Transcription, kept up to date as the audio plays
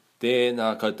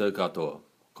Tēnā koutou katoa,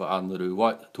 ko Anuru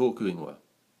White tōku ingoa.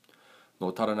 Nō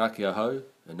Taranaki ahau,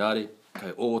 engari,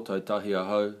 kei o tautahi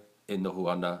ahau, e noho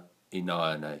ana I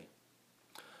nāia nei.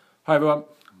 Hi everyone,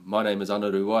 my name is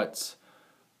Anuru White.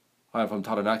 I am from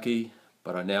Taranaki,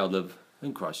 but I now live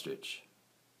in Christchurch.